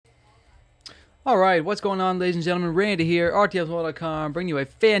Alright, what's going on, ladies and gentlemen? Randy here, RTFWorld.com, bringing you a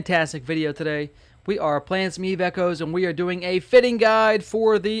fantastic video today. We are playing some Eve Echoes, and we are doing a fitting guide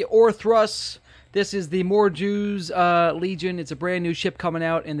for the Orthrus. This is the Morjew's Legion. It's a brand new ship coming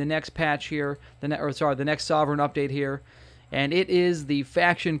out in the next patch here, the next Sovereign update here. And it is the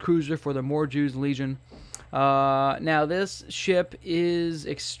faction cruiser for the Morjew's Legion. Now, this ship is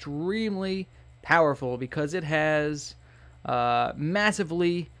extremely powerful because it has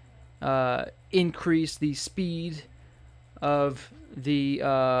massively increase the speed of the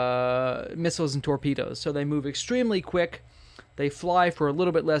missiles and torpedoes. So they move extremely quick. They fly for a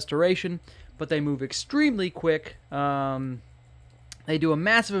little bit less duration, but they move extremely quick. They do a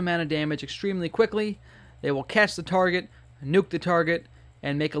massive amount of damage extremely quickly. They will catch the target, nuke the target,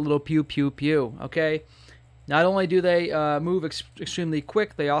 and make a little pew pew pew. Okay. Not only do they move extremely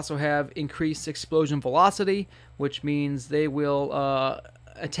quick, they also have increased explosion velocity, which means they will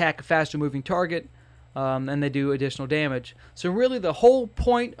attack a faster moving target, and they do additional damage. So really the whole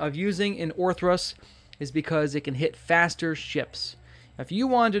point of using an Orthrus is because it can hit faster ships. If you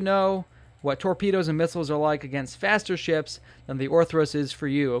want to know what torpedoes and missiles are like against faster ships, then the Orthrus is for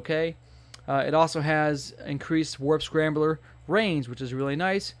you, okay? It also has increased warp scrambler range, which is really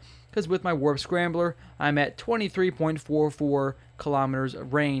nice, because with my warp scrambler, I'm at 23.44 kilometers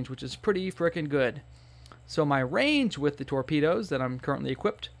of range, which is pretty freaking good. So my range with the torpedoes that I'm currently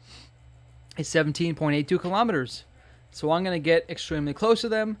equipped is 17.82 kilometers. So I'm going to get extremely close to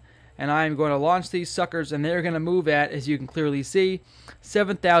them, and I'm going to launch these suckers, and they're going to move at, as you can clearly see,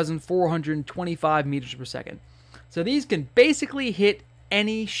 7,425 meters per second. So these can basically hit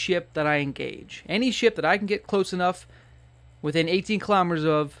any ship that I engage. Any ship that I can get close enough within 18 kilometers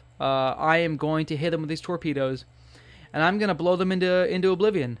of, I am going to hit them with these torpedoes, and I'm going to blow them into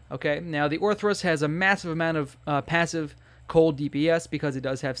oblivion. Okay. Now the Orthrus has a massive amount of passive cold DPS because it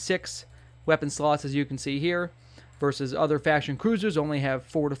does have 6 weapon slots, as you can see here, versus other faction cruisers only have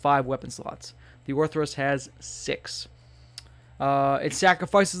 4 to 5 weapon slots. The Orthrus has 6. It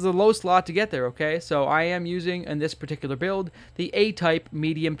sacrifices the low slot to get there. Okay, so I am using in this particular build the A-type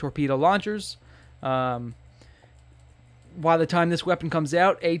medium torpedo launchers. By the time this weapon comes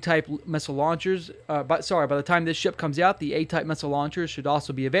out, A-type missile launchers, by the time this ship comes out, the A-type missile launchers should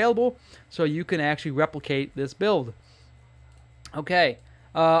also be available, so you can actually replicate this build. Okay,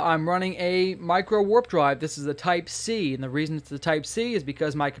 I'm running a micro warp drive. This is a Type C, and the reason it's the Type C is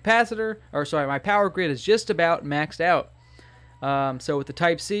because my my power grid is just about maxed out. So with the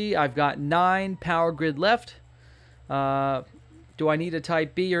Type C, I've got 9 power grid left. Do I need a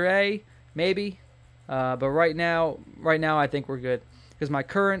Type B or A? Maybe. But right now I think we're good because my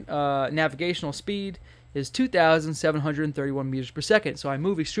current navigational speed is 2,731 meters per second. So I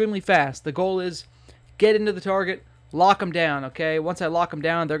move extremely fast. The goal is get into the target, lock them down. Okay, once I lock them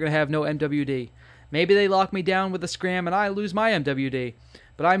down, they're gonna have no MWD. Maybe they lock me down with a scram and I lose my MWD.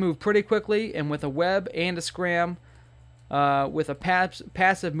 But I move pretty quickly, and with a web and a scram, with a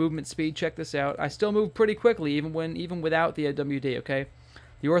passive movement speed. Check this out. I still move pretty quickly even without the MWD. Okay,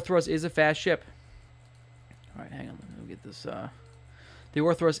 the Orthrus is a fast ship. Alright, hang on, let me get this. The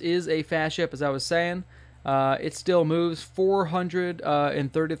Orthrus is a fast ship, as I was saying. It still moves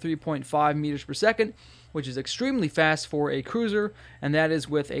 433.5 meters per second, which is extremely fast for a cruiser, and that is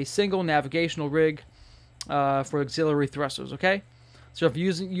with a single navigational rig for auxiliary thrusters, okay? So if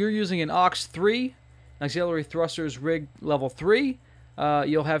you're using an Aux 3, auxiliary thrusters rig level 3,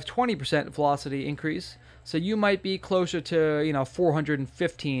 you'll have 20% velocity increase, so you might be closer to,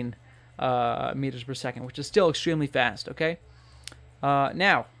 415 meters per second, which is still extremely fast. Okay.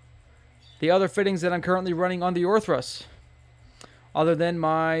 Now, the other fittings that I'm currently running on the Orthrus, other than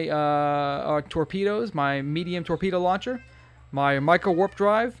my torpedoes, my medium torpedo launcher, my micro warp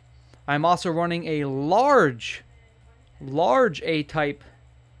drive, I'm also running a large A-type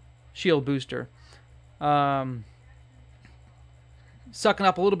shield booster, sucking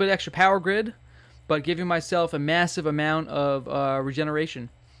up a little bit extra power grid, but giving myself a massive amount of regeneration.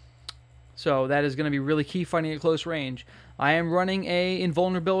 So that is going to be really key fighting at close range. I am running a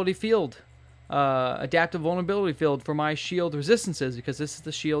invulnerability field, adaptive vulnerability field for my shield resistances because this is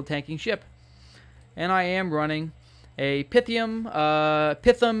the shield tanking ship. And I am running a Pythum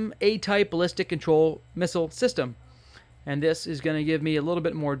A-type ballistic control missile system. And this is going to give me a little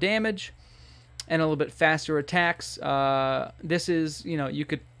bit more damage and a little bit faster attacks. This is, you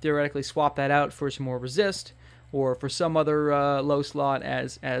could theoretically swap that out for some more resist or for some other low slot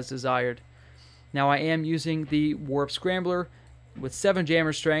as desired. Now I am using the Warp Scrambler with 7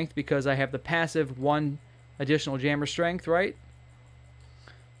 jammer strength because I have the passive 1 additional jammer strength, right?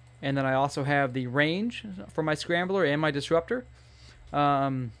 And then I also have the range for my Scrambler and my Disruptor.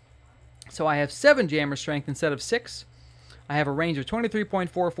 So I have 7 jammer strength instead of 6. I have a range of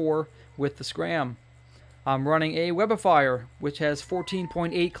 23.44 with the Scram. I'm running a Webifier, which has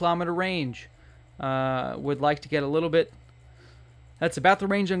 14.8 kilometer range. Would like to get a little bit. That's about the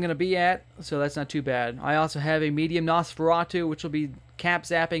range I'm going to be at, so that's not too bad. I also have a medium Nosferatu, which will be cap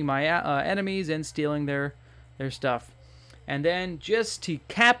zapping my enemies and stealing their stuff. And then just to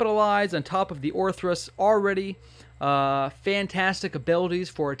capitalize on top of the Orthrus already fantastic abilities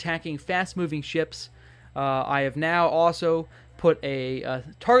for attacking fast-moving ships, I have now also put a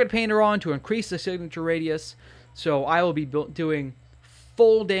target painter on to increase the signature radius, so I will be doing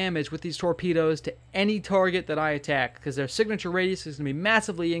full damage with these torpedoes to any target that I attack, because their signature radius is going to be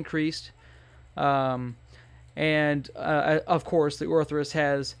massively increased. Of course, the Orthrus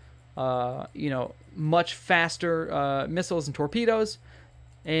has much faster missiles and torpedoes,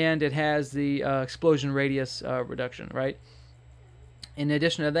 and it has the explosion radius reduction, right? In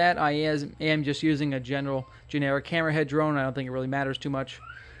addition to that, I am just using a generic hammerhead drone. I don't think it really matters too much.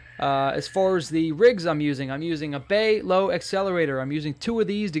 As far as the rigs I'm using a bay low accelerator. I'm using 2 of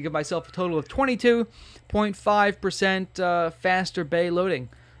these to give myself a total of 22.5% faster bay loading.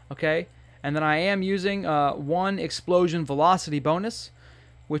 Okay, and then I am using 1 explosion velocity bonus,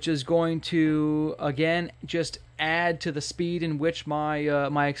 which is going to again just add to the speed in which my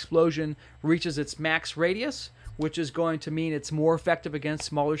my explosion reaches its max radius, which is going to mean it's more effective against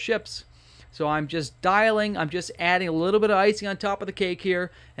smaller ships. So I'm just adding a little bit of icing on top of the cake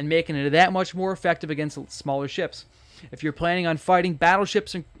here and making it that much more effective against smaller ships. If you're planning on fighting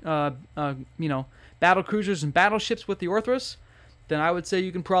battleships and battle cruisers and battleships with the Orthrus, then I would say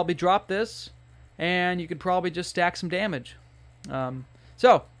you can probably drop this and you could probably just stack some damage.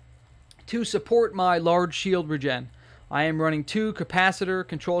 So to support my large shield regen, I am running 2 capacitor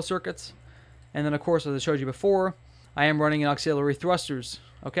control circuits, and then of course, as I showed you before, I am running auxiliary thrusters.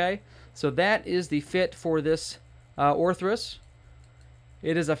 Okay, so that is the fit for this Orthrus.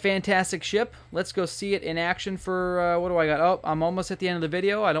 It is a fantastic ship. Let's go see it in action for, what do I got? Oh, I'm almost at the end of the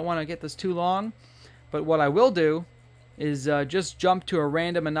video. I don't want to get this too long. But what I will do is just jump to a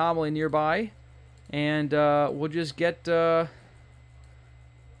random anomaly nearby. And we'll just get a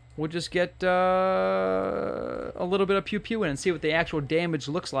little bit of pew-pew in and see what the actual damage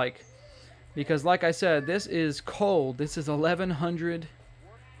looks like. Because like I said, this is cold. This is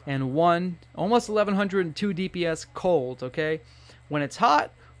 1101, almost 1102 DPS cold, okay? When it's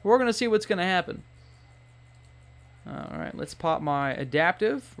hot, we're going to see what's going to happen. Alright, let's pop my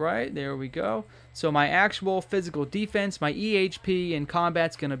adaptive, right? There we go. So my actual physical defense, my EHP in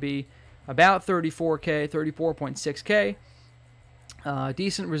combat's going to be about 34k, 34.6k.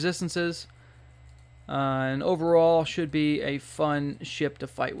 Decent resistances. And overall should be a fun ship to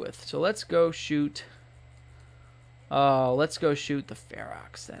fight with. So let's go shoot. Let's go shoot the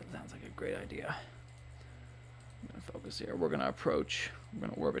Ferox. That sounds like a great idea. I'm gonna focus here. We're gonna approach. We're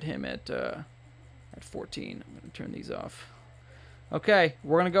gonna orbit him at 14. I'm gonna turn these off. Okay,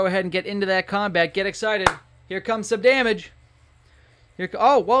 we're gonna go ahead and get into that combat. Get excited. Here comes some damage.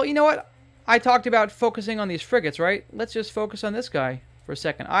 Oh well, you know what? I talked about focusing on these frigates, right? Let's just focus on this guy for a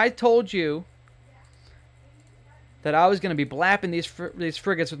second. I told you that I was going to be blapping these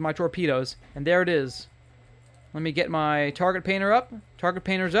frigates with my torpedoes, and there it is. Let me get my target painter up. Target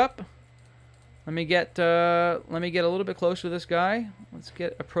painter's up. Let me get a little bit closer to this guy. Let's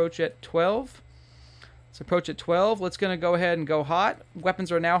approach at 12. Let's approach at 12. Let's go ahead and go hot.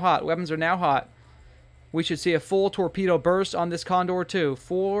 Weapons are now hot. Weapons are now hot. We should see a full torpedo burst on this Condor 2.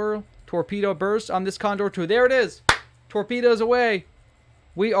 Full torpedo burst on this Condor 2. There it is. Torpedoes away.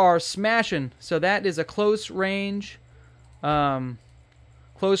 We are smashing. So that is a close range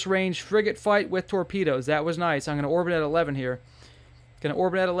frigate fight with torpedoes. That was nice. I'm going to orbit at 11 here. Going to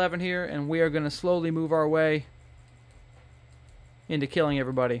orbit at 11 here, and we are going to slowly move our way into killing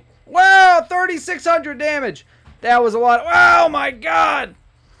everybody. Wow, 3,600 damage. That was a lot. Oh my God.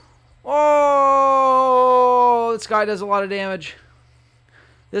 Oh, this guy does a lot of damage.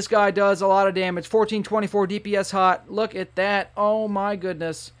 This guy does a lot of damage. 1424 DPS hot. Look at that. Oh my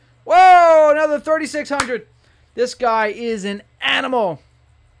goodness. Whoa, another 3,600. This guy is an animal.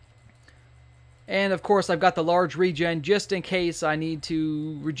 And of course, I've got the large regen just in case I need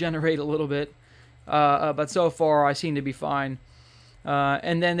to regenerate a little bit. But so far, I seem to be fine.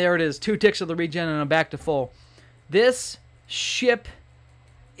 And then there it is. 2 ticks of the regen and I'm back to full. This ship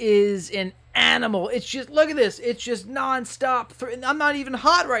is an animal. It's just, look at this. It's just non-stop. I'm not even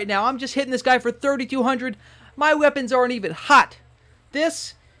hot right now. I'm just hitting this guy for 3,200. My weapons aren't even hot.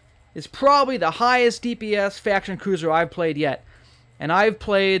 This is probably the highest DPS faction cruiser I've played yet. And I've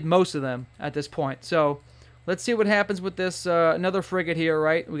played most of them at this point. So Let's see what happens with this another frigate here,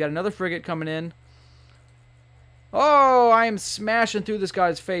 right? We got another frigate coming in. Oh, I am smashing through this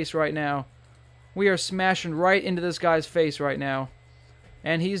guy's face right now. We are smashing right into this guy's face right now.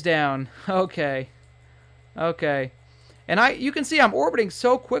 And he's down. Okay. Okay. And you can see I'm orbiting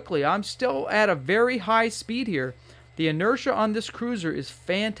so quickly. I'm still at a very high speed here. The inertia on this cruiser is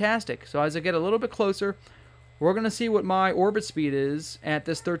fantastic. So as I get a little bit closer, we're going to see what my orbit speed is at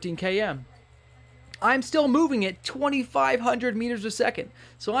this 13 km. I'm still moving at 2,500 meters a second.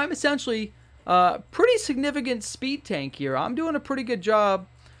 So I'm essentially a pretty significant speed tank here. I'm doing a pretty good job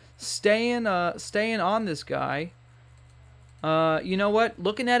staying on this guy. You know what?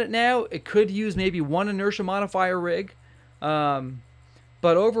 Looking at it now, it could use maybe one inertia modifier rig.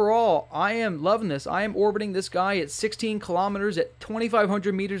 But overall, I am loving this. I am orbiting this guy at 16 kilometers at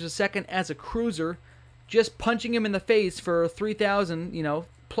 2,500 meters a second as a cruiser, just punching him in the face for 3,000, you know,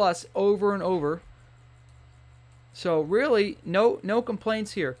 plus over and over. So really, no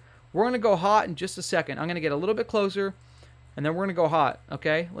complaints here. We're going to go hot in just a second. I'm going to get a little bit closer, and then we're going to go hot,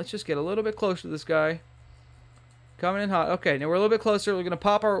 okay? Let's just get a little bit closer to this guy. Coming in hot. Okay, now we're a little bit closer. We're going to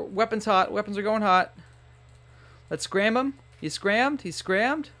pop our weapons hot. Weapons are going hot. Let's scram him. He's scrammed. He's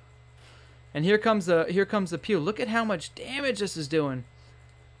scrammed. And here comes the pew. Look at how much damage this is doing.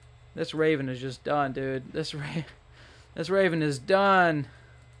 This Raven is just done, dude. This Raven is done.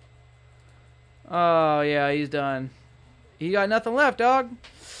 Oh, yeah, he's done. He got nothing left, dog.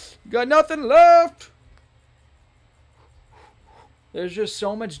 You got nothing left. There's just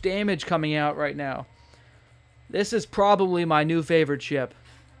so much damage coming out right now. This is probably my new favorite ship.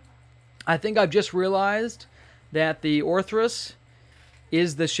 I think I've just realized that the Orthrus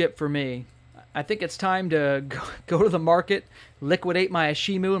is the ship for me. I think it's time to go to the market, liquidate my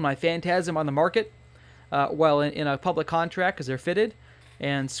Ashimu and my Phantasm on the market, in a public contract because they're fitted,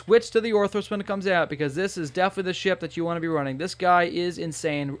 and switch to the Orthrus when it comes out, because this is definitely the ship that you want to be running. This guy is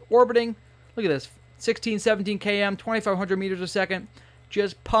insane. Orbiting, look at this, 16, 17 km, 2,500 meters a second,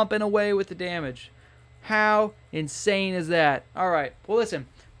 just pumping away with the damage. How insane is that? All right, well, listen,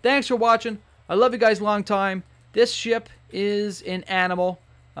 thanks for watching. I love you guys a long time. This ship is an animal.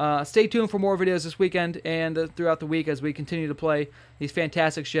 Stay tuned for more videos this weekend and throughout the week as we continue to play these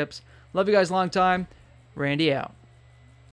fantastic ships. Love you guys a long time. Randy out.